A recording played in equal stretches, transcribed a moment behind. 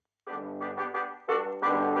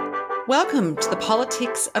Welcome to the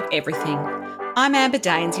Politics of Everything. I'm Amber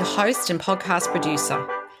Daines, your host and podcast producer.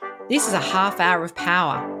 This is a half hour of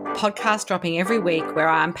power, a podcast dropping every week where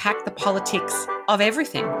I unpack the politics of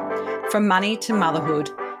everything, from money to motherhood,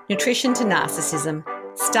 nutrition to narcissism,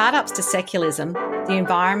 startups to secularism, the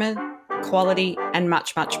environment, quality, and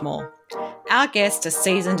much, much more. Our guests are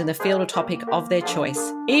seasoned in the field or topic of their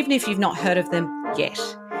choice, even if you've not heard of them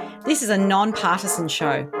yet. This is a non-partisan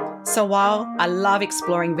show. So while I love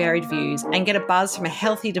exploring varied views and get a buzz from a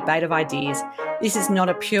healthy debate of ideas, this is not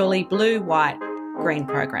a purely blue, white, green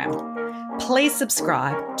program. Please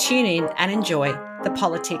subscribe, tune in and enjoy the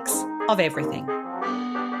politics of everything.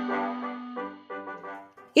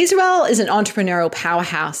 Israel is an entrepreneurial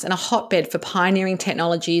powerhouse and a hotbed for pioneering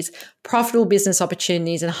technologies, profitable business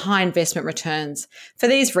opportunities and high investment returns. For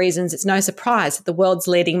these reasons, it's no surprise that the world's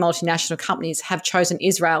leading multinational companies have chosen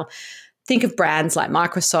Israel. Think of brands like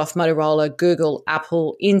Microsoft, Motorola, Google,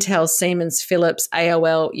 Apple, Intel, Siemens, Philips,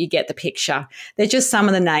 AOL, you get the picture. They're just some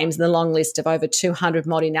of the names in the long list of over 200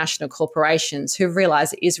 multinational corporations who've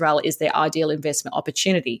realised that Israel is their ideal investment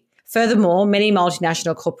opportunity. Furthermore, many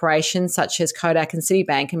multinational corporations such as Kodak and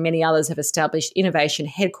Citibank and many others have established innovation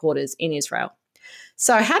headquarters in Israel.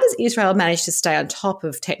 So how does Israel manage to stay on top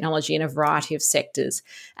of technology in a variety of sectors?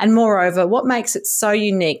 And moreover, what makes it so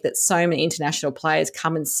unique that so many international players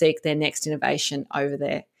come and seek their next innovation over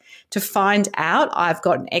there? To find out, I've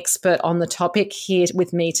got an expert on the topic here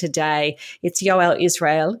with me today. It's Yoel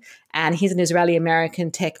Israel, and he's an Israeli-American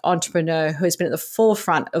tech entrepreneur who has been at the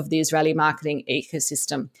forefront of the Israeli marketing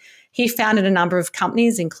ecosystem. He founded a number of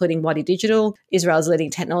companies, including Wadi Digital, Israel's leading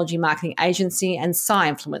technology marketing agency, and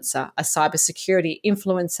Influencer, a cybersecurity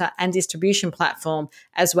influencer and distribution platform,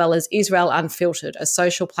 as well as Israel Unfiltered, a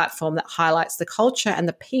social platform that highlights the culture and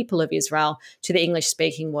the people of Israel to the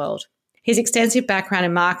English-speaking world. His extensive background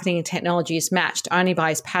in marketing and technology is matched only by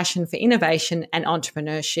his passion for innovation and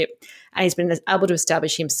entrepreneurship, and he's been able to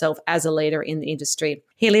establish himself as a leader in the industry.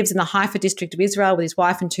 He lives in the Haifa district of Israel with his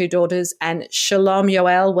wife and two daughters. And Shalom,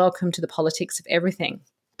 Yoel, welcome to the Politics of Everything.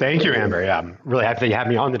 Thank you, Amber. Yeah, I'm really happy that you have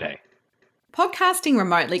me on today. Podcasting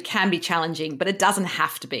remotely can be challenging, but it doesn't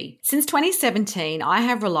have to be. Since 2017, I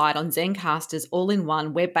have relied on Zencastr's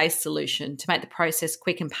all-in-one web-based solution to make the process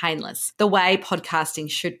quick and painless, the way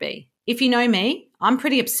podcasting should be. If you know me, I'm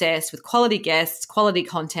pretty obsessed with quality guests, quality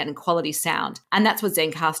content, and quality sound, and that's what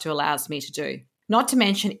Zencastr allows me to do. Not to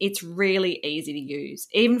mention, it's really easy to use,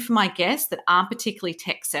 even for my guests that aren't particularly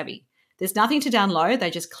tech-savvy. There's nothing to download, they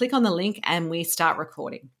just click on the link and we start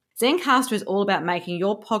recording. Zencastr is all about making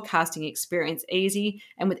your podcasting experience easy,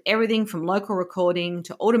 and with everything from local recording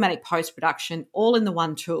to automatic post-production all in the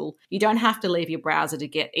one tool, you don't have to leave your browser to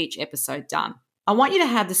get each episode done. I want you to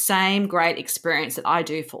have the same great experience that I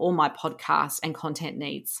do for all my podcasts and content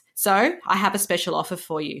needs. So I have a special offer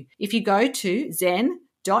for you. If you go to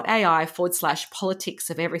zen.ai/politics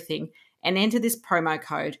of everything and enter this promo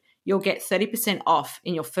code, you'll get 30% off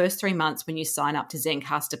in your first 3 months when you sign up to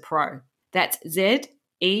Zencastr Pro. That's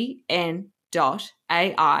zen.ai,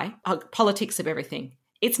 politics of everything.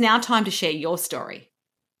 It's now time to share your story.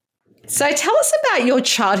 So tell us about your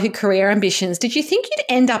childhood career ambitions. Did you think you'd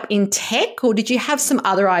end up in tech, or did you have some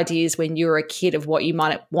other ideas when you were a kid of what you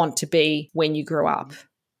might want to be when you grew up?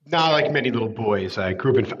 No, like many little boys, I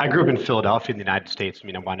grew up in Philadelphia in the United States. I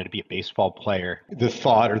mean, I wanted to be a baseball player. The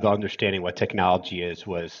thought or the understanding what technology is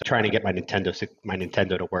was trying to get my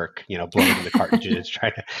Nintendo to work. Blowing the cartridges.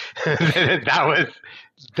 Trying to that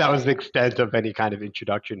was the extent of any kind of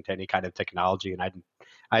introduction to any kind of technology, and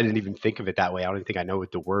I didn't even think of it that way. I don't even think I know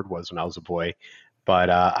what the word was when I was a boy. But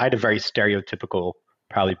I had a very stereotypical,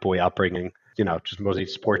 probably boy upbringing, just mostly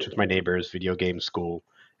sports with my neighbors, video games, school.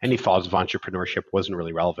 Any thoughts of entrepreneurship wasn't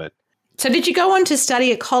really relevant. So did you go on to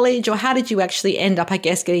study at college, or how did you actually end up,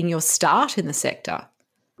 getting your start in the sector?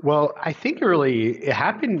 Well, I think it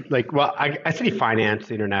happened I studied finance,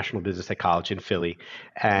 international business at college in Philly.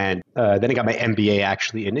 And then I got my MBA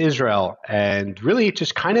actually in Israel. And really it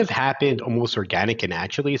just kind of happened almost organic and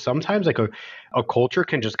naturally. Sometimes a culture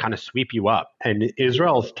can just kind of sweep you up. And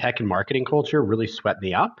Israel's tech and marketing culture really swept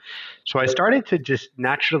me up. So I started to just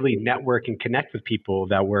naturally network and connect with people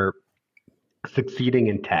that were succeeding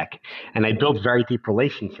in tech. And I built very deep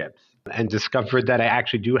relationships and discovered that I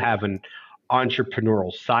actually do have an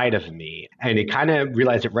entrepreneurial side of me. And it kind of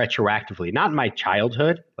realized it retroactively, not in my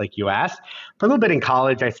childhood, like you asked, but a little bit in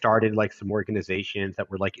college. I started some organizations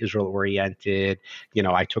that were Israel oriented.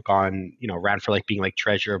 I took on, ran for being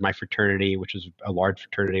treasurer of my fraternity, which was a large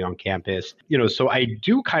fraternity on campus. So I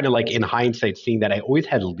do kind of in hindsight seeing that I always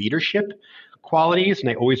had leadership qualities and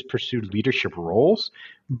I always pursued leadership roles,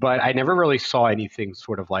 but I never really saw anything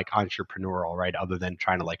sort of like entrepreneurial, right? Other than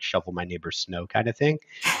trying to like shovel my neighbor's snow kind of thing.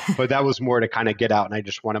 But that was more to kind of get out and I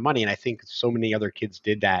just wanted money. And I think so many other kids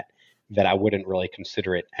did that I wouldn't really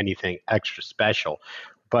consider it anything extra special.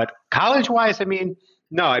 But college wise, I mean,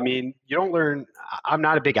 no, I mean, you don't learn. I'm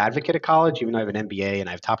not a big advocate of college, even though I have an MBA and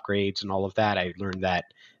I have top grades and all of that. I learned that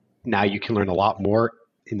now you can learn a lot more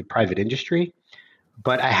in the private industry.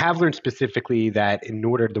 But I have learned specifically that in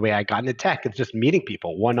order, the way I got into tech, it's just meeting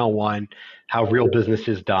people one on one, how real business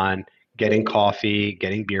is done, getting coffee,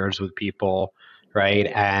 getting beers with people, right?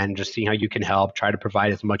 And just seeing how you can help, try to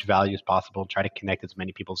provide as much value as possible, try to connect as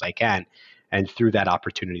many people as I can. And through that,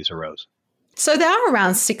 opportunities arose. So there are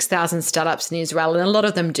around 6,000 startups in Israel, and a lot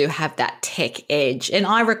of them do have that tech edge. And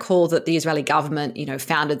I recall that the Israeli government,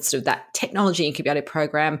 founded sort of that technology incubator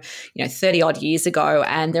program, 30 odd years ago,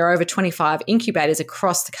 and there are over 25 incubators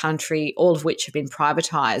across the country, all of which have been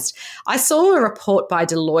privatized. I saw a report by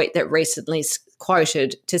Deloitte that recently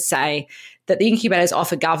quoted to say that the incubators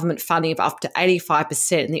offer government funding of up to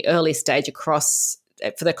 85% in the early stage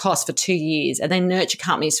for the cost for 2 years, and they nurture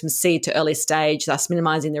companies from seed to early stage, thus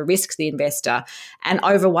minimizing the risk to the investor. And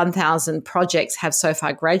over 1,000 projects have so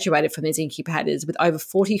far graduated from these incubators, with over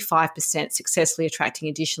 45% successfully attracting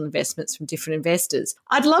additional investments from different investors.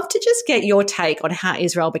 I'd love to just get your take on how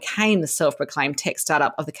Israel became the self-proclaimed tech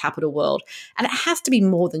startup of the capital world. And it has to be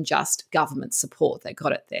more than just government support that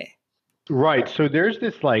got it there. Right. So there's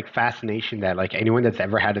this like fascination that like anyone that's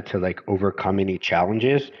ever had to like overcome any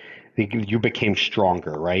challenges, you became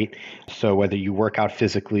stronger, right? So whether you work out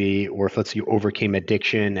physically or if let's say you overcame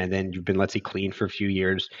addiction and then you've been, let's say, clean for a few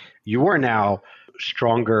years, you are now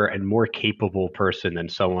stronger and more capable person than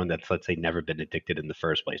someone that's, let's say, never been addicted in the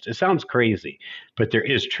first place. It sounds crazy, but there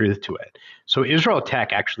is truth to it. So Israel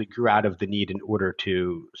Tech actually grew out of the need in order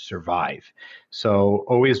to survive. So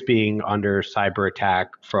always being under cyber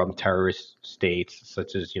attack from terrorist states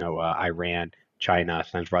such as, Iran, China,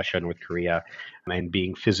 sometimes Russia, North Korea, and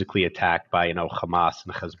being physically attacked by, Hamas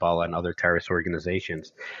and Hezbollah and other terrorist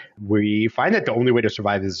organizations. We find that the only way to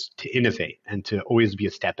survive is to innovate and to always be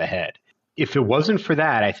a step ahead. If it wasn't for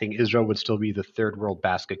that, I think Israel would still be the third world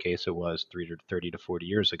basket case it was 30 to 40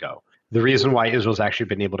 years ago. The reason why Israel's actually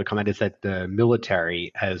been able to come out is that the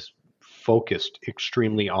military has focused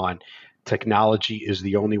extremely on technology is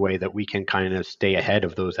the only way that we can kind of stay ahead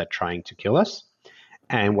of those that are trying to kill us.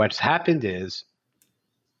 And what's happened is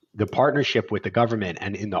the partnership with the government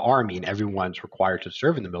and in the army, and everyone's required to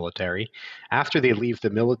serve in the military. After they leave the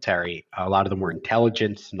military, a lot of them were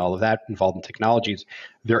intelligence and all of that involved in technologies.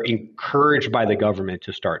 They're encouraged by the government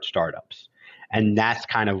to start startups. And that's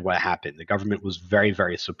kind of what happened. The government was very,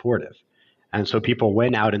 very supportive. And so people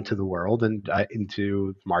went out into the world and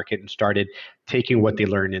into the market and started taking what they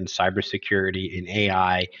learned in cybersecurity, in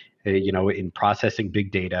AI, in processing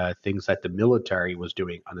big data, things that the military was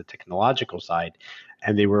doing on the technological side.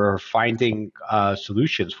 And they were finding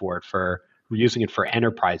solutions for it, for using it for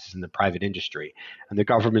enterprises in the private industry. And the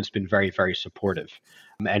government's been very, very supportive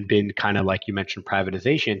and been kind of like you mentioned,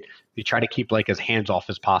 privatization. They try to keep like as hands off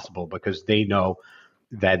as possible because they know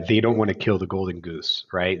that they don't want to kill the golden goose,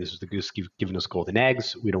 right? This is the goose giving us golden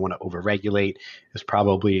eggs. We don't want to overregulate. It's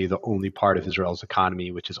probably the only part of Israel's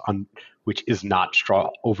economy which is not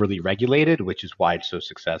overly regulated, which is why it's so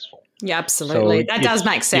successful. Yeah, absolutely. So that does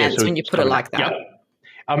make sense when you put it like that. Yep.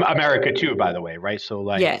 America too, by the way, right? So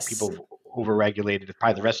like yes. People overregulated,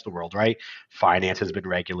 probably the rest of the world, right? Finance has been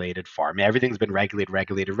regulated, farming, everything's been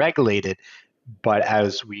regulated. But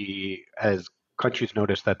as countries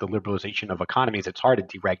notice that the liberalization of economies, it's hard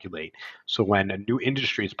to deregulate. So when new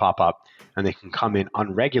industries pop up and they can come in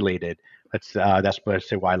unregulated, that's what I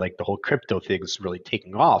say why like the whole crypto thing is really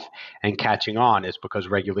taking off and catching on is because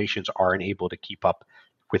regulations aren't able to keep up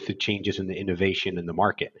with the changes in the innovation in the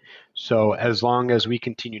market. So as long as we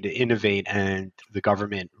continue to innovate and the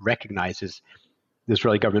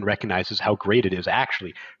Israeli government recognizes how great it is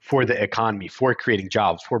actually for the economy, for creating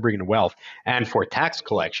jobs, for bringing wealth, and for tax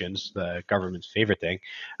collections, the government's favorite thing.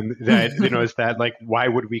 That is that like why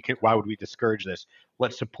would we discourage this?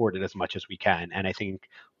 Let's support it as much as we can. And I think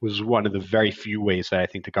was one of the very few ways that I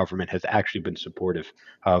think the government has actually been supportive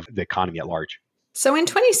of the economy at large. So in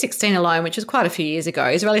 2016 alone, which was quite a few years ago,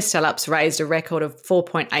 Israeli startups raised a record of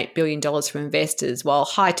 $4.8 billion from investors, while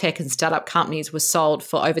high-tech and startup companies were sold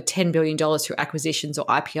for over $10 billion through acquisitions or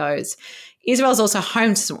IPOs. Israel is also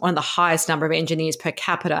home to one of the highest number of engineers per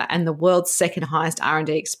capita and the world's second highest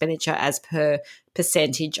R&D expenditure as per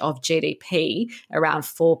percentage of GDP, around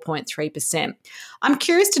 4.3%. I'm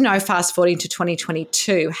curious to know, fast forwarding to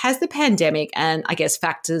 2022, has the pandemic and I guess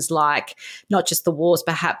factors like not just the wars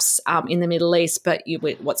perhaps in the Middle East, but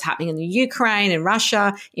what's happening in the Ukraine and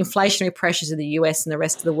Russia, inflationary pressures in the US and the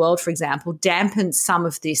rest of the world, for example, dampened some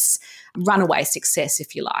of this runaway success,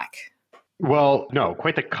 if you like? Well, no,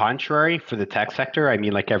 quite the contrary for the tech sector. I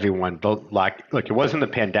mean, like everyone, look, it wasn't the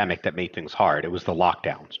pandemic that made things hard. It was the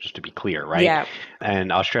lockdowns, just to be clear, right? Yeah.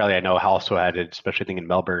 And Australia, I know, also had it, especially I think in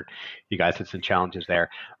Melbourne, you guys had some challenges there.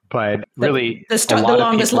 But really, the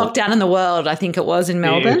longest lockdown in the world, I think it was in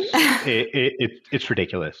Melbourne. It's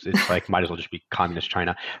ridiculous. It's like, might as well just be communist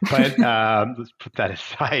China. But let's put that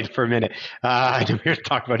aside for a minute. I'm here to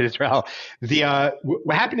talk about Israel.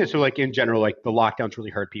 What happened is, so like in general, like the lockdowns really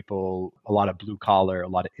hurt people, a lot of blue collar, a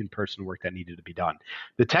lot of in-person work that needed to be done.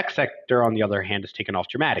 The tech sector, on the other hand, has taken off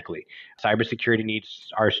dramatically. Cybersecurity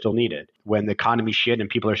needs are still needed. When the economy's shit and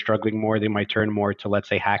people are struggling more, they might turn more to, let's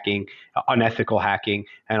say, hacking, unethical hacking,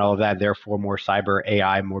 and all of that. Therefore, more cyber,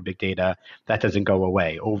 AI, more big data. That doesn't go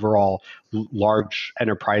away. Overall, large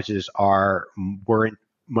enterprises weren't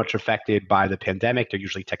much affected by the pandemic. They're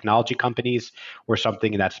usually technology companies or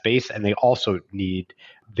something in that space, and they also need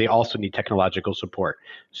technological support.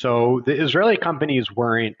 So the Israeli companies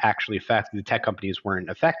weren't actually affected. The tech companies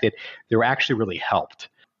weren't affected. They were actually really helped.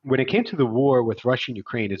 When it came to the war with Russia and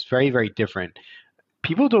Ukraine, it's very, very different.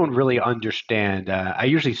 People don't really understand. I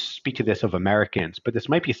usually speak to this of Americans, but this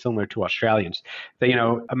might be similar to Australians. That,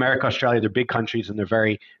 America, Australia, they're big countries and they're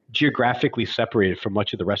very geographically separated from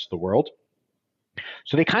much of the rest of the world.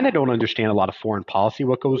 So they kind of don't understand a lot of foreign policy,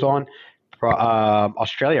 what goes on.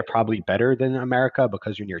 Australia probably better than America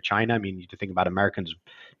because you're near China. I mean, you have to think about Americans'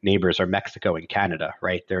 neighbors are Mexico and Canada,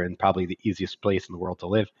 right? They're in probably the easiest place in the world to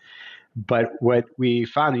live. But what we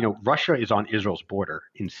found, Russia is on Israel's border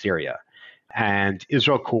in Syria. And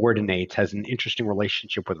Israel has an interesting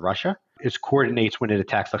relationship with Russia. It coordinates when it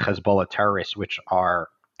attacks the Hezbollah terrorists, which are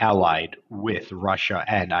allied with Russia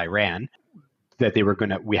and Iran,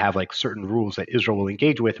 that we have like certain rules that Israel will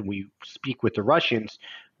engage with, and we speak with the Russians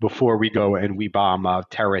before we go and we bomb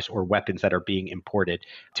terrorists or weapons that are being imported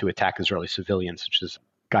to attack Israeli civilians, such as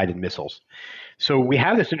guided missiles. So we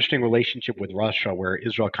have this interesting relationship with Russia where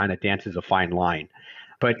Israel kind of dances a fine line.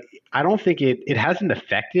 But I don't think it hasn't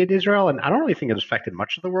affected Israel, and I don't really think it's affected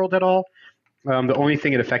much of the world at all. The only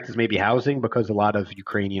thing it affects is maybe housing, because a lot of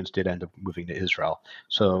Ukrainians did end up moving to Israel.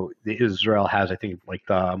 So Israel has, I think, like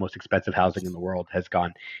the most expensive housing in the world has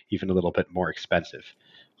gone even a little bit more expensive.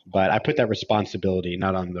 But I put that responsibility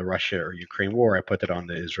not on the Russia or Ukraine war. I put it on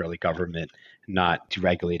the Israeli government not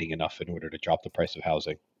deregulating enough in order to drop the price of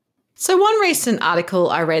housing. So one recent article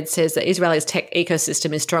I read says that Israel's tech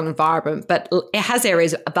ecosystem is strong and vibrant, but it has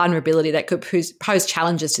areas of vulnerability that could pose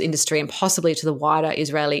challenges to industry and possibly to the wider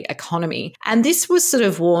Israeli economy. And this was sort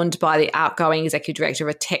of warned by the outgoing executive director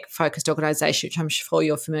of a tech-focused organisation, which I'm sure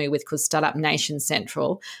you're familiar with, called Startup Nation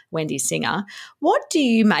Central, Wendy Singer. What do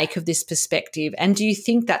you make of this perspective? And do you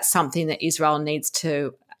think that's something that Israel needs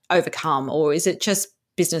to overcome, or is it just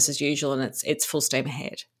business as usual and it's full steam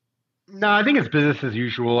ahead? No, I think it's business as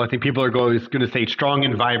usual. I think people are always going to say strong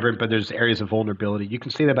and vibrant, but there's areas of vulnerability. You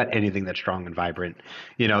can say that about anything that's strong and vibrant.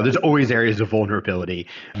 There's always areas of vulnerability.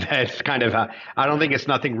 That's kind of, I don't think it's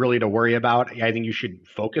nothing really to worry about. I think you should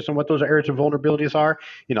focus on what those areas of vulnerabilities are,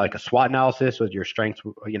 like a SWOT analysis with your strengths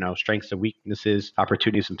and weaknesses,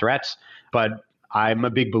 opportunities and threats. But I'm a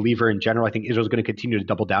big believer in general. I think Israel's going to continue to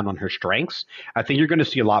double down on her strengths. I think you're going to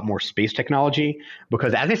see a lot more space technology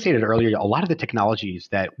because, as I stated earlier, a lot of the technologies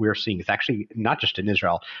that we're seeing is actually not just in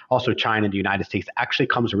Israel, also China and the United States actually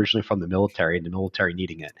comes originally from the military and the military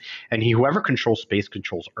needing it. And whoever controls space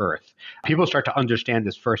controls Earth. People start to understand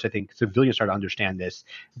this first. I think civilians start to understand this.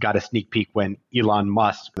 Got a sneak peek when Elon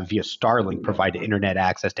Musk via Starlink provided internet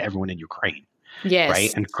access to everyone in Ukraine. Yes.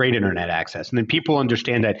 Right. And great internet access. And then people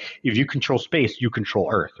understand that if you control space, you control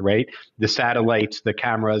Earth, right? The satellites, the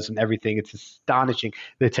cameras and everything. It's astonishing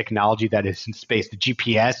the technology that is in space, the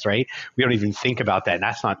GPS, right? We don't even think about that. And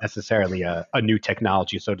that's not necessarily a new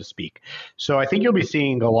technology, so to speak. So I think you'll be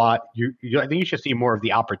seeing a lot. I think you should see more of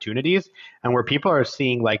the opportunities, and where people are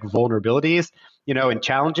seeing like vulnerabilities, and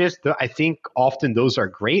challenges. I think often those are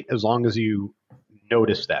great as long as you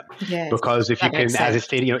notice them. Yes, because if you can, as I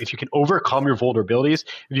stated, if you can overcome your vulnerabilities,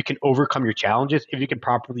 if you can overcome your challenges, if you can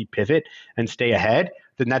properly pivot and stay ahead,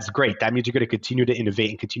 then that's great. That means you're going to continue to innovate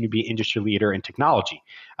and continue to be an industry leader in technology.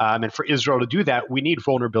 And for Israel to do that, we need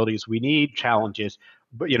vulnerabilities, we need challenges,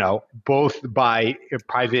 both by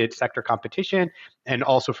private sector competition and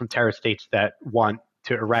also from terrorist states that want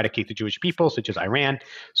to eradicate the Jewish people, such as Iran.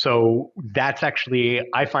 So that's actually,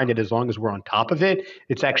 I find it as long as we're on top of it,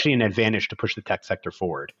 it's actually an advantage to push the tech sector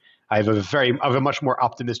forward. I have a much more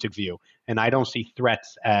optimistic view, and I don't see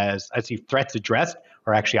threats I see threats addressed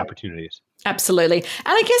are actually opportunities. Absolutely. And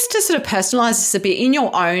I guess to sort of personalize this a bit, in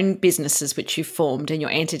your own businesses which you've formed and your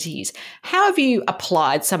entities, how have you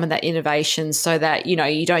applied some of that innovation so that,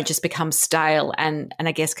 you don't just become stale and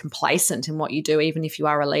I guess complacent in what you do, even if you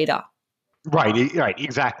are a leader? Right,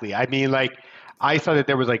 exactly. I mean, I saw that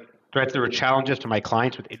there was threats, there were challenges to my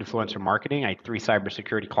clients with influencer marketing. I had 3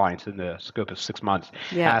 cybersecurity clients in the scope of 6 months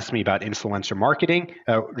asked me about influencer marketing.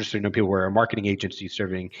 Just so you know, people were a marketing agency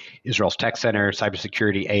serving Israel's tech center,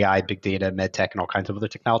 cybersecurity, AI, big data, med tech, and all kinds of other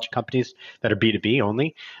technology companies that are B2B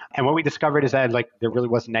only. And what we discovered is that there really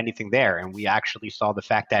wasn't anything there. And we actually saw the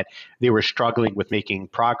fact that they were struggling with making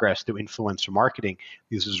progress through influencer marketing,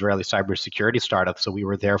 these Israeli cybersecurity startups. So we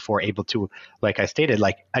were therefore able to, like I stated,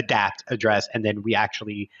 adapt, address, and then we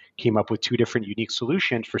actually came up with 2 different unique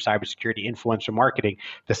solutions for cybersecurity influencer marketing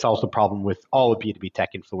that solves the problem with all of B2B tech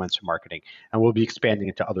influencer marketing. And we'll be expanding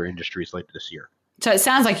into other industries later this year. So it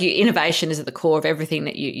sounds like innovation is at the core of everything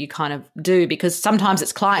that you kind of do, because sometimes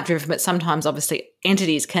it's client driven, but sometimes obviously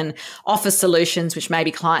entities can offer solutions which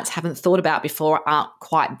maybe clients haven't thought about before, aren't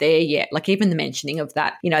quite there yet. Like even the mentioning of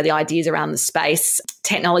that, the ideas around the space,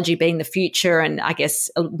 technology being the future. And I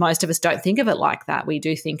guess most of us don't think of it like that. We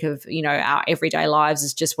do think of, our everyday lives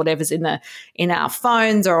as just whatever's in our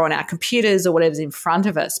phones or on our computers or whatever's in front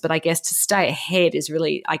of us. But I guess to stay ahead is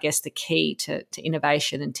really, I guess, the key to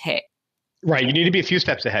innovation and tech. Right. You need to be a few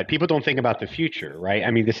steps ahead. People don't think about the future, right? I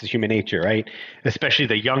mean, this is human nature, right? Especially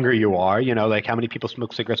the younger you are, how many people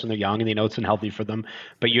smoke cigarettes when they're young and they know it's unhealthy for them,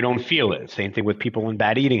 but you don't feel it. Same thing with people in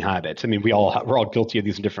bad eating habits. I mean, we're all guilty of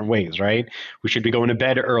these in different ways, right? We should be going to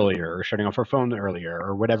bed earlier or shutting off our phone earlier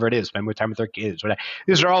or whatever it is, spend more time with our kids. Whatever.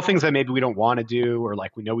 These are all things that maybe we don't want to do or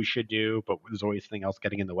we know we should do, but there's always something else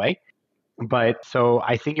getting in the way. But so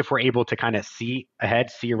I think if we're able to kind of see ahead,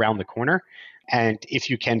 see around the corner, and if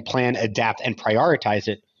you can plan, adapt, and prioritize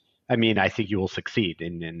it, I mean, I think you will succeed.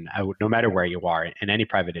 No matter where you are in any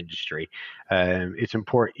private industry, it's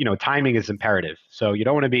important. Timing is imperative. So you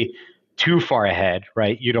don't want to be too far ahead,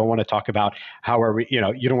 right? You don't want to talk about how are we, you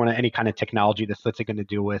don't want any kind of technology that's, let's say, going to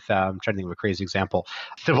do with, I'm trying to think of a crazy example,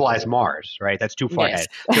 civilized Mars, right? That's too far ahead.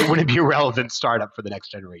 So it wouldn't be a relevant startup for the next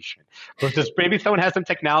generation. But maybe someone has some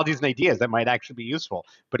technologies and ideas that might actually be useful,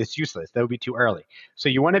 but it's useless. That would be too early. So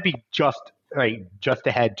you want to be just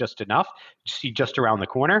ahead, just enough, see just around the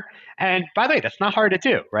corner. And by the way, that's not hard to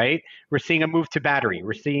do, right? We're seeing a move to battery.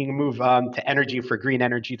 We're seeing a move to energy, for green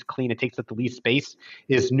energy. It's clean. It takes up the least space.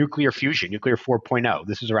 Is nuclear fusion, nuclear 4.0.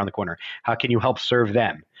 This is around the corner. How can you help serve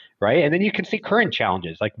them? Right. And then you can see current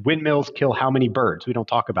challenges like windmills kill how many birds? We don't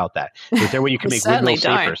talk about that. Is there a way you can make windmills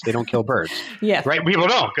safer so they don't kill birds? Yeah. Right. People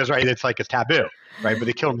don't because, right, it's it's taboo. Right. But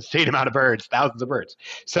they kill an insane amount of birds, thousands of birds.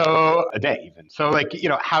 So a day even. So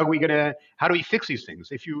how do we fix these things?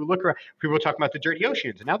 If you look around, people are talking about the dirty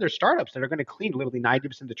oceans, and now there's startups that are going to clean literally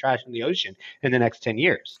 90% of the trash in the ocean in the next 10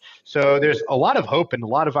 years. So there's a lot of hope and a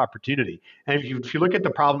lot of opportunity. And if you look at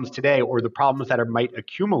the problems today or the problems that might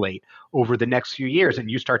accumulate over the next few years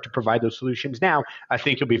and you start to provide those solutions now, I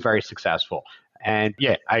think you'll be very successful. And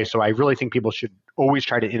so I really think people should always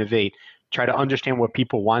try to innovate, try to understand what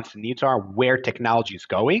people wants and needs are, where technology is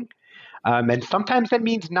going. And sometimes that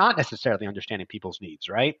means not necessarily understanding people's needs,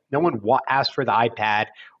 right? No one asked for the iPad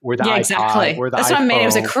or the iPod exactly. or the That's iPhone what I mean. It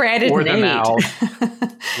was a created or need. The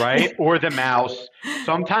mouse, right? Or the mouse.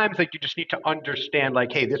 Sometimes you just need to understand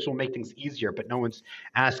hey, this will make things easier, but no one's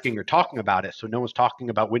asking or talking about it. So no one's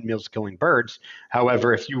talking about windmills killing birds.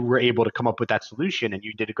 However, if you were able to come up with that solution and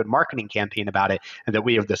you did a good marketing campaign about it and that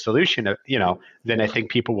we have the solution, then I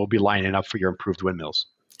think people will be lining up for your improved windmills.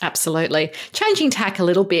 Absolutely. Changing tack a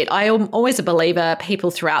little bit, I am always a believer people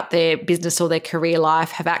throughout their business or their career life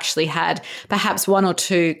have actually had perhaps 1 or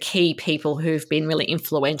 2 key people who've been really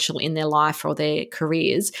influential in their life or their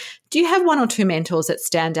careers. Do you have 1 or 2 mentors that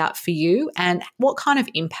stand out for you, and what kind of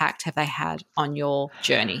impact have they had on your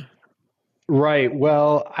journey? Right.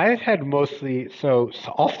 Well, I've had mostly, so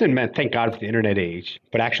often meant, thank God for the internet age,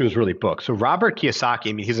 but actually it was really books. So Robert Kiyosaki,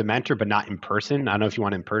 I mean, he's a mentor, but not in person. I don't know if you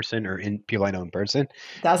want in person or in people I know in person.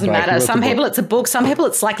 Doesn't matter. Some people it's a book. Some people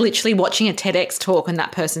it's like literally watching a TEDx talk and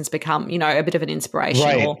that person's become, a bit of an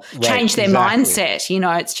inspiration or change their mindset.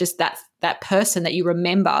 It's just that person that you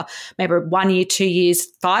remember maybe 1 year, 2 years,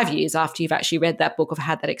 5 years after you've actually read that book or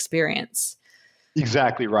had that experience.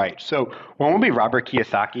 Exactly right. So one would be Robert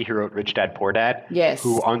Kiyosaki, who wrote Rich Dad Poor Dad, Yes.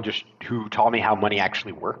 who taught me how money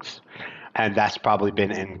actually works. And that's probably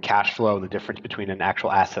been in cash flow, the difference between an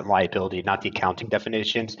actual asset and liability, not the accounting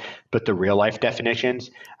definitions, but the real life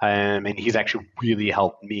definitions. And he's actually really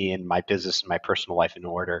helped me in my business and my personal life in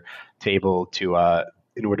order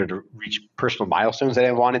to reach personal milestones that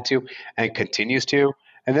I wanted to and continues to.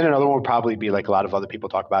 And then another one would probably be like a lot of other people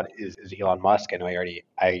talk about is Elon Musk. I know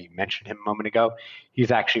I mentioned him a moment ago.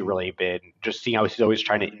 He's actually really been just seeing how he's always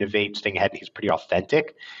trying to innovate, staying ahead. He's pretty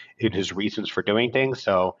authentic in his reasons for doing things.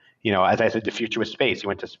 So, as I said, the future was space. He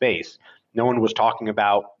went to space. No one was talking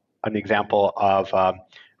about an example of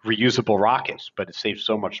reusable rockets, but it saves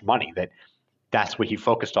so much money that's what he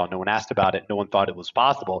focused on. No one asked about it. No one thought it was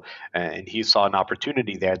possible. And he saw an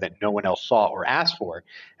opportunity there that no one else saw or asked for.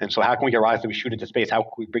 And so how can we get rockets that we shoot into space? How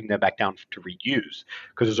can we bring them back down to reuse?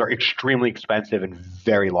 Because those are extremely expensive and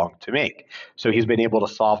very long to make. So he's been able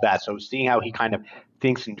to solve that. So seeing how he kind of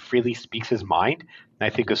thinks and freely speaks his mind, I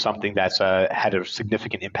think is something that's had a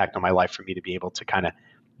significant impact on my life for me to be able to kind of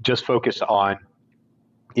just focus on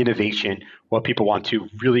innovation, what people want to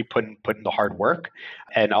really put in the hard work,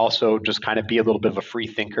 and also just kind of be a little bit of a free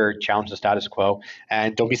thinker, challenge the status quo,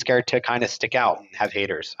 and don't be scared to kind of stick out and have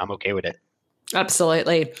haters. I'm okay with it.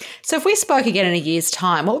 Absolutely. So if we spoke again in a year's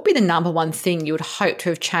time, what would be the number one thing you would hope to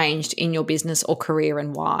have changed in your business or career,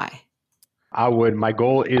 and why? My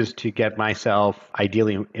goal is to get myself,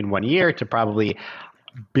 ideally in 1 year, to probably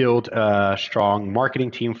build a strong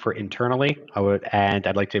marketing team for internally. And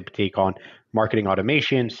I'd like to take on marketing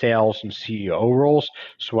automation, sales, and CEO roles,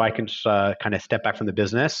 so I can kind of step back from the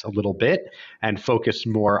business a little bit and focus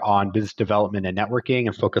more on business development and networking,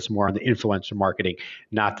 and focus more on the influencer marketing,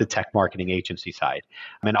 not the tech marketing agency side.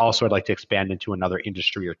 And also, I'd like to expand into another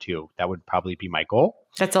industry or two. That would probably be my goal.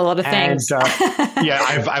 That's a lot of things. Yeah,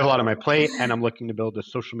 I have a lot on my plate, and I'm looking to build a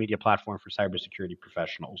social media platform for cybersecurity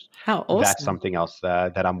professionals. Oh, awesome. That's something else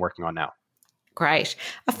that I'm working on now. Great.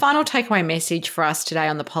 A final takeaway message for us today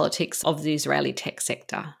on the politics of the Israeli tech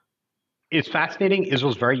sector. It's fascinating.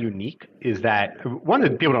 Israel's very unique. Is that one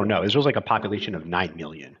that people don't know? Israel's like a population of 9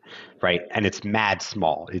 million, right? And it's mad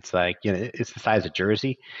small. It's like, it's the size of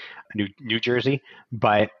Jersey, New Jersey,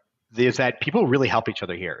 but is that people really help each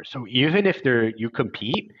other here. So even if you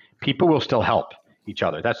compete, people will still help each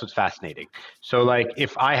other. That's what's fascinating. So like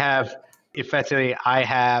if let's say I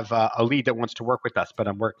have a lead that wants to work with us, but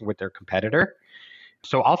I'm working with their competitor,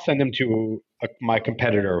 so I'll send them to my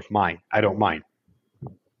competitor of mine. I don't mind.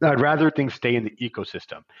 I'd rather things stay in the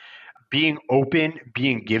ecosystem. Being open,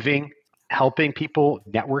 being giving, helping people,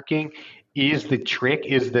 networking is the trick,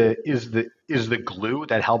 is the glue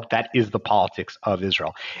that is the politics of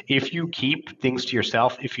Israel. If you keep things to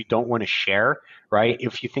yourself, if you don't want to share, right?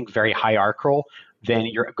 If you think very hierarchical, then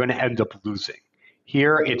you're going to end up losing.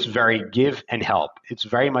 Here, it's very give and help. It's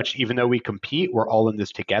very much, even though we compete, we're all in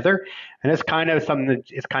this together. And it's kind of something that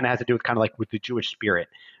it kind of has to do with kind of like with the Jewish spirit.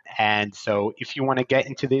 And so if you want to get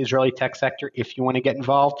into the Israeli tech sector, if you want to get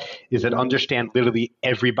involved, is that understand literally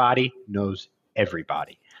everybody knows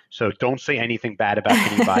everybody. So don't say anything bad about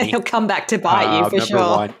anybody. He'll come back to bite you for sure.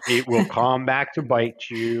 Number one, it will come back to bite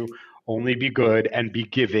you. Only be good and be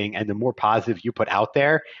giving. And the more positive you put out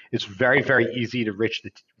there, it's very, very easy to reach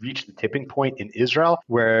the tipping point in Israel,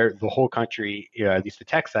 where the whole country, at least the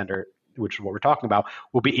tech center, which is what we're talking about,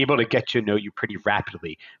 will be able to get to know you pretty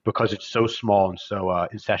rapidly because it's so small and so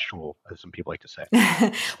incestual, as some people like to say.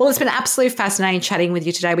 Well, it's been absolutely fascinating chatting with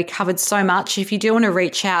you today. We covered so much. If you do want to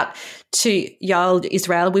reach out to Yoel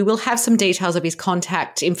Israel, we will have some details of his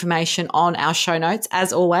contact information on our show notes,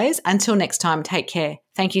 as always. Until next time, take care.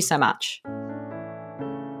 Thank you so much.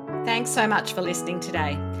 Thanks so much for listening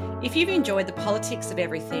today. If you've enjoyed the politics of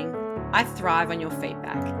everything, I thrive on your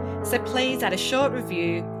feedback. So please add a short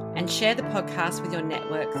review and share the podcast with your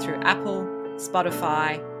network through Apple,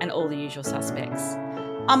 Spotify, and all the usual suspects.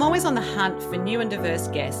 I'm always on the hunt for new and diverse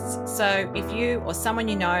guests, so if you or someone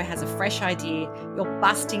you know has a fresh idea you're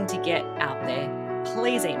busting to get out there,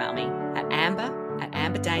 please email me at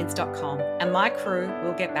amber@amberdanes.com and my crew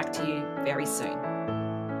will get back to you very soon.